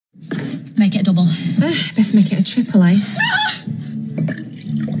Best make it a triple, eh?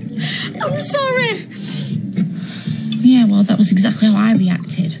 I'm sorry. Yeah, well, that was exactly how I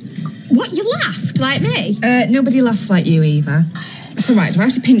reacted. What, you laughed like me? Nobody laughs like you, Eva. So, right, do I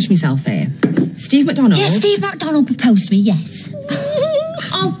have to pinch myself here? Steve McDonald? Yes, Steve McDonald proposed to me, yes.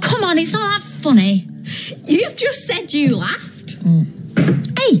 Oh, come on, it's not that funny. You've just said you laughed.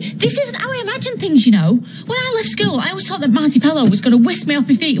 Hey, this isn't how I imagine things, you know. When I left school, I always thought that Marty Pello was going to whisk me off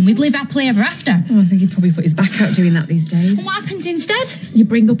my feet and we'd live happily ever after. Oh, I think he'd probably put his back out doing that these days. And what happens instead? You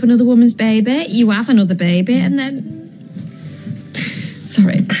bring up another woman's baby, you have another baby, and then...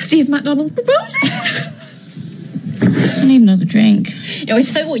 Sorry, Steve McDonald proposes. I need another drink. No, I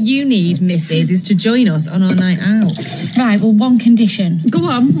tell you what you need, Mrs., is to join us on our night out. Right, well, one condition. Go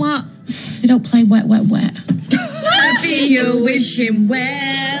on, what? They don't play wet, wet, wet. Happy you're wishing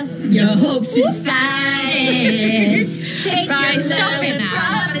well, your hopes inside. Take Right, your stop love it and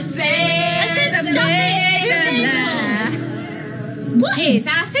now. promises. I said stop it, it's too big. What is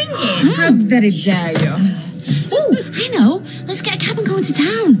our singing? How very dare you? Oh, I know. Let's get a cab and go into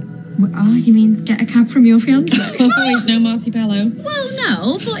town. Oh, you mean get a cab from your fiancé? Oh, he's no Marty Pello. Well,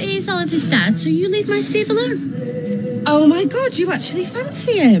 no, but he's Oliver's dad, so you leave my Steve alone. Oh my God, you actually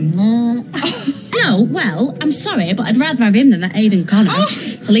fancy him? No, well, I'm sorry, but I'd rather have him than that Aidan Connor.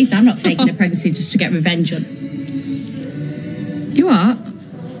 At least I'm not faking a pregnancy just to get revenge on... You are?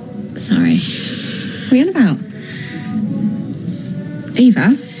 Sorry. What are you on about?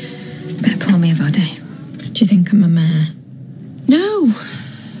 Eva? Better pour me a vodka. Do you think I'm a mare?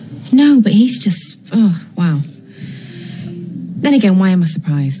 No, but he's just... Oh, wow. Then again, why am I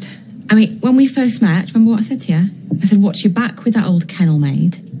surprised? I mean, when we first met, remember what I said to you? I said, watch your back with that old kennel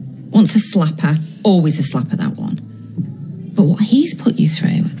maid. Once a slapper, always a slapper, that one. But what he's put you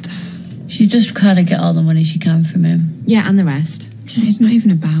through... She's just trying to get all the money she can from him. Yeah, and the rest. It's not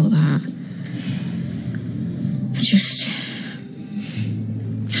even about that. I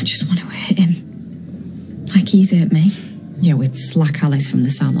just want to hit him. Like he's hit me. Yeah, with slack Alice from the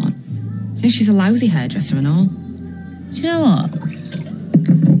salon. So she's a lousy hairdresser and all. Do you know what?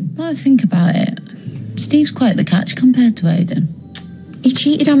 When I think about it, Steve's quite the catch compared to Aidan. He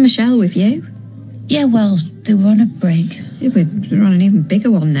cheated on Michelle with you. Yeah, well, they were on a break. Yeah, we're on an even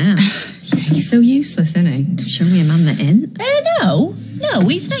bigger one now. Yeah, he's so useless, isn't he? Show me a man that ain't. No,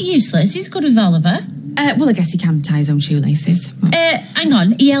 he's not useless. He's good with Oliver. Well, I guess he can tie his own shoelaces. Well, Hang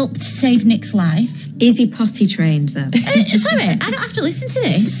on, he helped save Nick's life. Is he potty trained though? Sorry, I don't have to listen to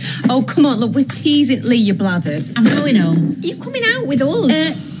this. oh, come on, look, we're teasing Lee, you're bladdered. I'm going home. Are you coming out with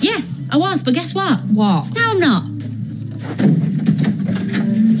us? Yeah, I was, but guess what? What? No, I'm not.